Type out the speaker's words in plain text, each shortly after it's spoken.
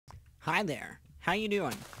Hi there. How you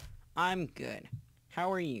doing? I'm good.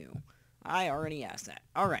 How are you? I already asked that.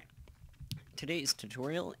 Alright. Today's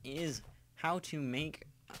tutorial is how to make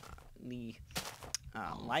the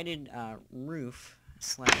lighted roof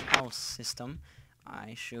slash house system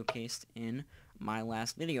I showcased in my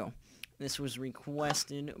last video. This was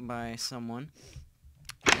requested by someone,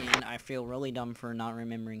 and I feel really dumb for not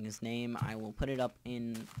remembering his name. I will put it up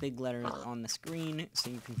in big letters on the screen so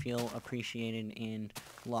you can feel appreciated and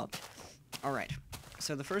loved. Alright,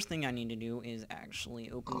 so the first thing I need to do is actually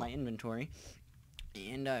open my inventory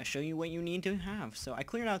and show you what you need to have. So I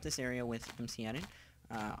cleared out this area with MC Edit,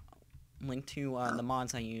 linked to the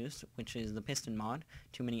mods I used, which is the Piston Mod,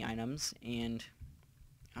 TooManyItems, and...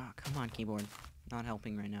 oh, come on, keyboard. Not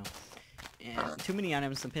helping right now. And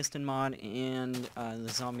TooManyItems, the Piston Mod, and the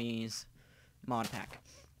Zombe's Modpack.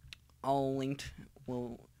 All linked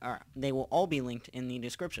they will all be linked in the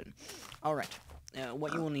description. Alright.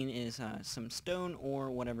 What you will need is some stone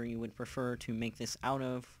or whatever you would prefer to make this out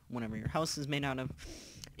of, whatever your house is made out of,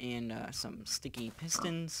 and some sticky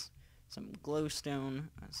pistons, some glowstone,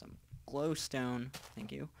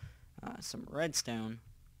 thank you, some redstone,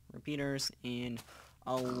 repeaters, and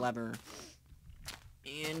a lever.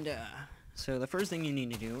 And so the first thing you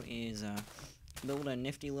need to do is build a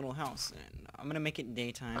nifty little house, and I'm going to make it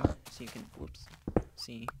daytime so you can,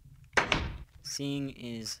 see. Seeing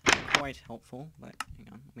is quite helpful, but hang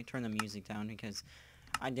on, let me turn the music down because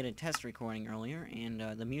I did a test recording earlier, and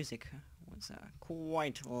the music was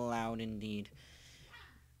quite loud indeed.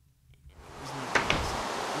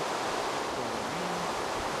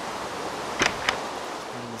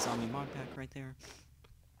 And the zombie mod pack right there.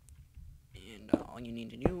 And all you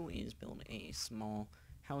need to do is build a small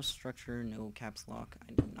house structure. No caps lock.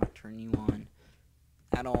 I did not turn you on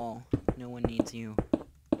at all. No one needs you.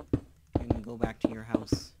 You can go back to your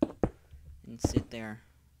house and sit there.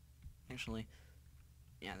 Actually,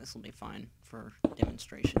 yeah, this will be fine for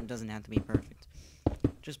demonstration. It doesn't have to be perfect.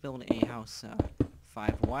 Just build a house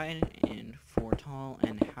 5 wide and 4 tall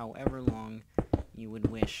and however long you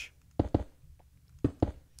would wish.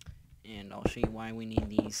 And I'll show you why we need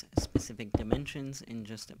these specific dimensions in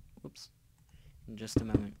just a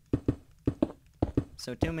moment.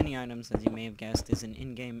 So TooManyItems, as you may have guessed, is an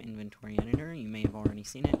in-game inventory editor. You may have already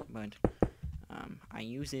seen it, but I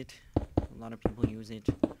use it. A lot of people use it,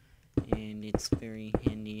 and it's very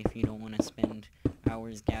handy if you don't want to spend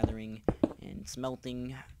hours gathering and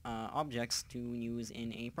smelting objects to use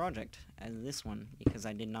in a project, as this one, because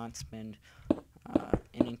I did not spend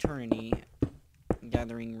an eternity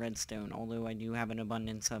gathering redstone, although I do have an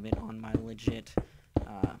abundance of it on my legit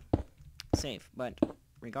save. But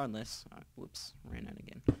regardless, ran out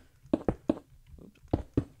again.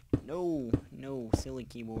 No, silly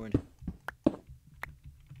keyboard.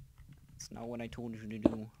 It's not what I told you to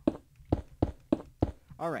do.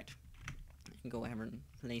 Alright, go ahead and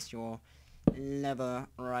place your lever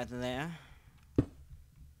right there.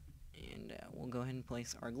 And we'll go ahead and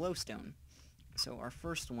place our glowstone. So our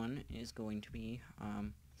first one is going to be,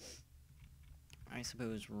 I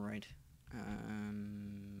suppose, right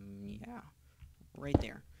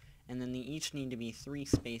there. And then they each need to be 3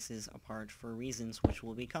 spaces apart for reasons which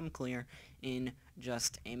will become clear in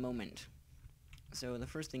just a moment. So the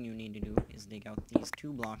first thing you need to do is dig out these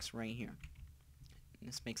 2 blocks right here. And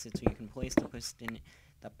this makes it so you can place the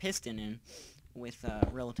piston in with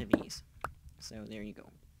relative ease. So there you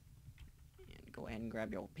go. And go ahead and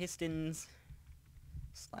grab your pistons,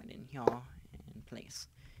 slide in here, and place.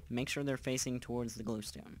 Make sure they're facing towards the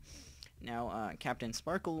glowstone. Now, Captain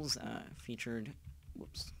Sparkles featured...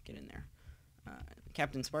 get in there.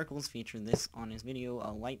 Captain Sparkles featured this on his video,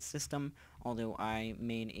 a light system, although I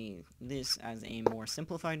made this as a more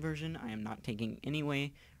simplified version. I'm not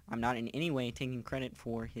in any way taking credit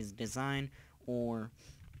for his design or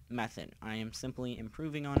method. I am simply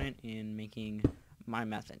improving on it and making my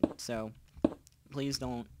method. So, please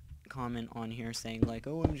don't comment on here saying like,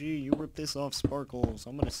 OMG, you ripped this off Sparkles,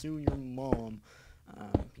 I'm gonna sue your mom,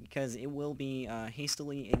 because it will be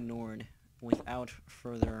hastily ignored without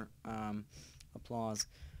further applause.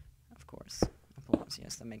 Of course, applause,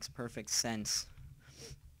 yes, that makes perfect sense.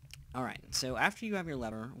 Alright, so after you have your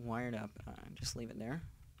lever wired up, just leave it there.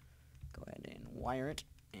 Go ahead and wire it,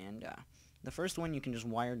 and the first one you can just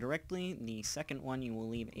wire directly. The second one you will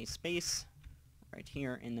leave a space right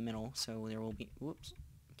here in the middle, so there will be...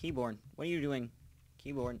 Keyboard, what are you doing?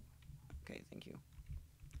 Keyboard. Okay, thank you.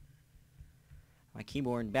 My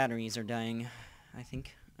keyboard batteries are dying, I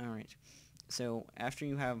think. Alright. So, after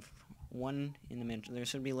you have one in the middle, there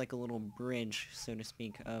should be like a little bridge, so to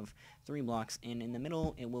speak, of 3 blocks, and in the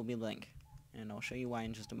middle it will be blank. And I'll show you why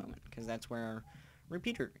in just a moment, because that's where our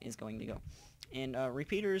repeater is going to go. And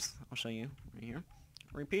repeaters, I'll show you right here.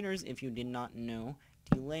 Repeaters, if you did not know,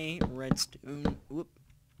 delay redstone, whoop,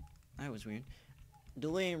 that was weird,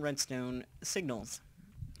 delay redstone signals.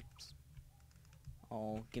 Oops.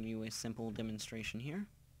 I'll give you a simple demonstration here.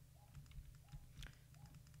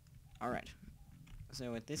 Alright,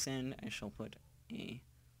 so at this end I shall put a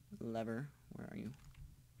lever, where are you?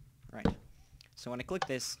 Right, so when I click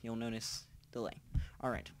this, you'll notice delay.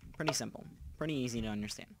 Alright, pretty simple, pretty easy to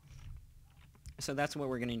understand. So that's what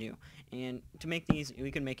we're going to do. And to make these, we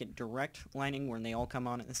can make it direct lighting where they all come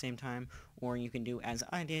on at the same time, or you can do as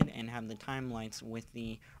I did and have the time lights with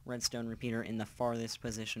the redstone repeater in the farthest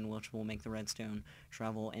position, which will make the redstone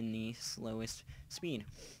travel in the slowest speed.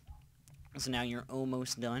 So now you're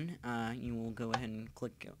almost done. You will go ahead and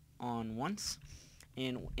click on once,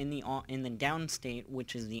 and in the down state,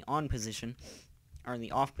 which is the on position, or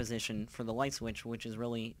the off position for the light switch, which is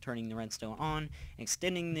really turning the redstone on,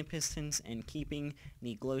 extending the pistons, and keeping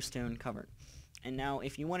the glowstone covered. And now,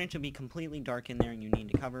 if you want it to be completely dark in there, you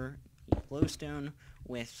need to cover the glowstone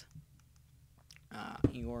with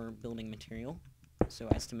your building material, so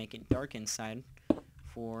as to make it dark inside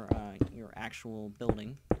for your actual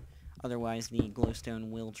building. Otherwise, the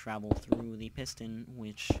glowstone will travel through the piston,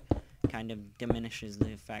 which kind of diminishes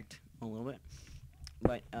the effect a little bit.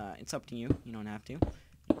 But it's up to you. You don't have to.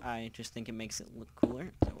 I just think it makes it look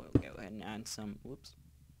cooler. So we'll go ahead and add some... Whoops.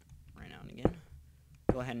 Right now and again.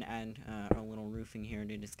 Go ahead and add a little roofing here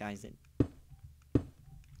to disguise it.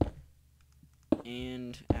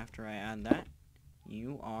 And after I add that,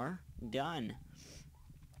 you are done.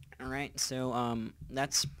 Alright, so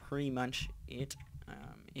that's pretty much it.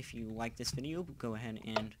 If you like this video, go ahead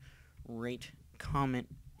and rate, comment,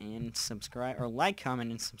 and subscribe, or like, comment,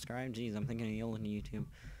 and subscribe. Jeez, I'm thinking of yelling to YouTube.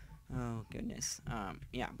 Oh, goodness.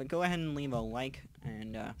 Yeah, but go ahead and leave a like,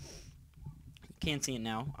 and you can't see it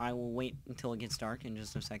now. I will wait until it gets dark in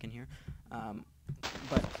just a second here.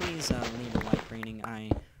 But please leave a like rating.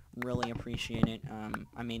 I really appreciate it.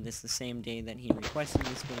 I made this the same day that he requested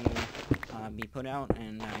this video be put out,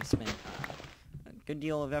 and I spent a good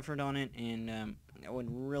deal of effort on it, and I would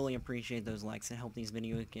really appreciate those likes. It helps these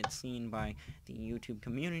videos get seen by the YouTube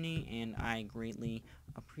community, and I greatly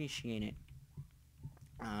appreciate it.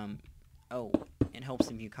 Oh, it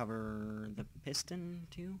helps if you cover the piston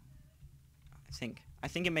too. I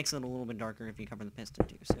think it makes it a little bit darker if you cover the piston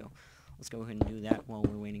too. So let's go ahead and do that while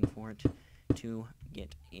we're waiting for it to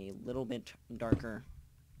get a little bit darker.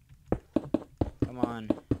 Come on.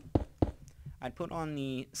 I'd put on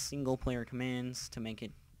the single player commands to make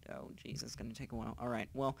it... Oh, jeez, it's going to take a while. Alright,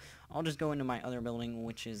 well, I'll just go into my other building,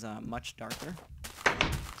 which is much darker.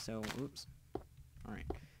 So, oops. Alright.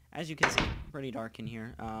 As you can see, pretty dark in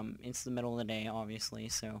here. It's the middle of the day, obviously,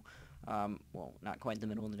 so... well, not quite the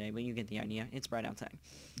middle of the day, but you get the idea. It's bright outside.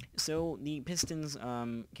 So, the pistons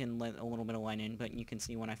can let a little bit of light in, but you can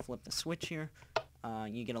see when I flip the switch here,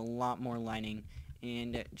 you get a lot more lighting,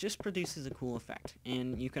 and it just produces a cool effect.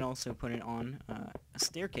 And you can also put it on a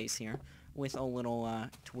staircase here, with a little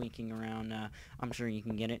tweaking around. I'm sure you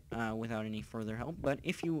can get it without any further help. But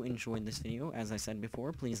if you enjoyed this video, as I said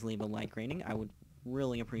before, please leave a like rating. I would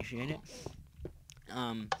really appreciate it.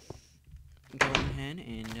 Go ahead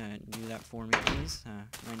and do that for me, please.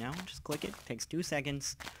 Right now, just click it. It takes 2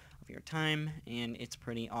 seconds of your time, and it's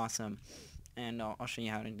pretty awesome. And I'll show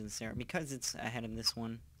you how to do this there. Because it's ahead of this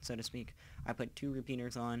one, so to speak, I put 2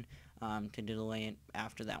 repeaters on to delay it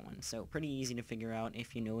after that one. So pretty easy to figure out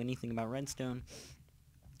if you know anything about redstone.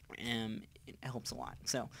 It helps a lot.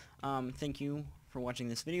 So thank you for watching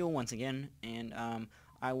this video once again, and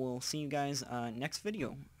I will see you guys next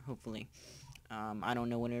video, hopefully. I don't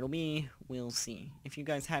know when it'll be. We'll see. If you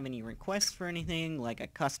guys have any requests for anything, like a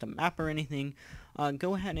custom map or anything,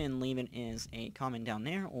 go ahead and leave it as a comment down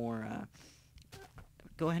there, or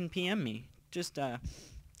go ahead and PM me. Just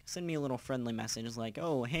send me a little friendly message like,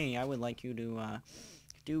 oh, hey, I would like you to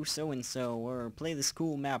do so-and-so, or play this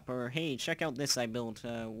cool map, or hey, check out this I built.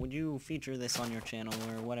 Would you feature this on your channel,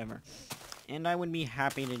 or whatever. And I would be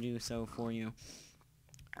happy to do so for you.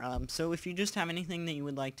 So if you just have anything that you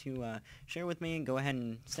would like to share with me, go ahead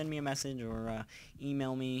and send me a message, or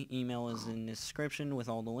email me. Email is in the description with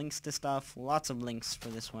all the links to stuff. Lots of links for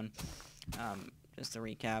this one. Just to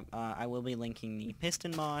recap, I will be linking the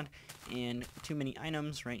Piston Mod, and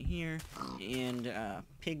TooManyItems right here, and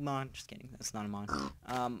Pig Mod. Just kidding, that's not a mod.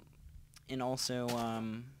 And also,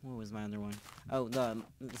 what was my other one? Oh, the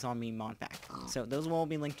Zombe Modpack. So those will all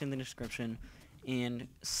be linked in the description, and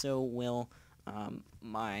so will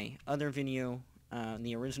my other video,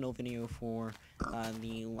 the original video for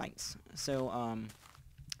the lights. So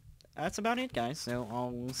that's about it, guys. So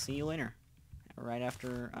I'll see you later. right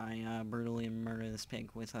after I brutally murder this pig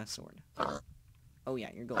with a sword. Oh yeah,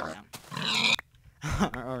 you're going down.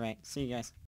 Alright, see you guys.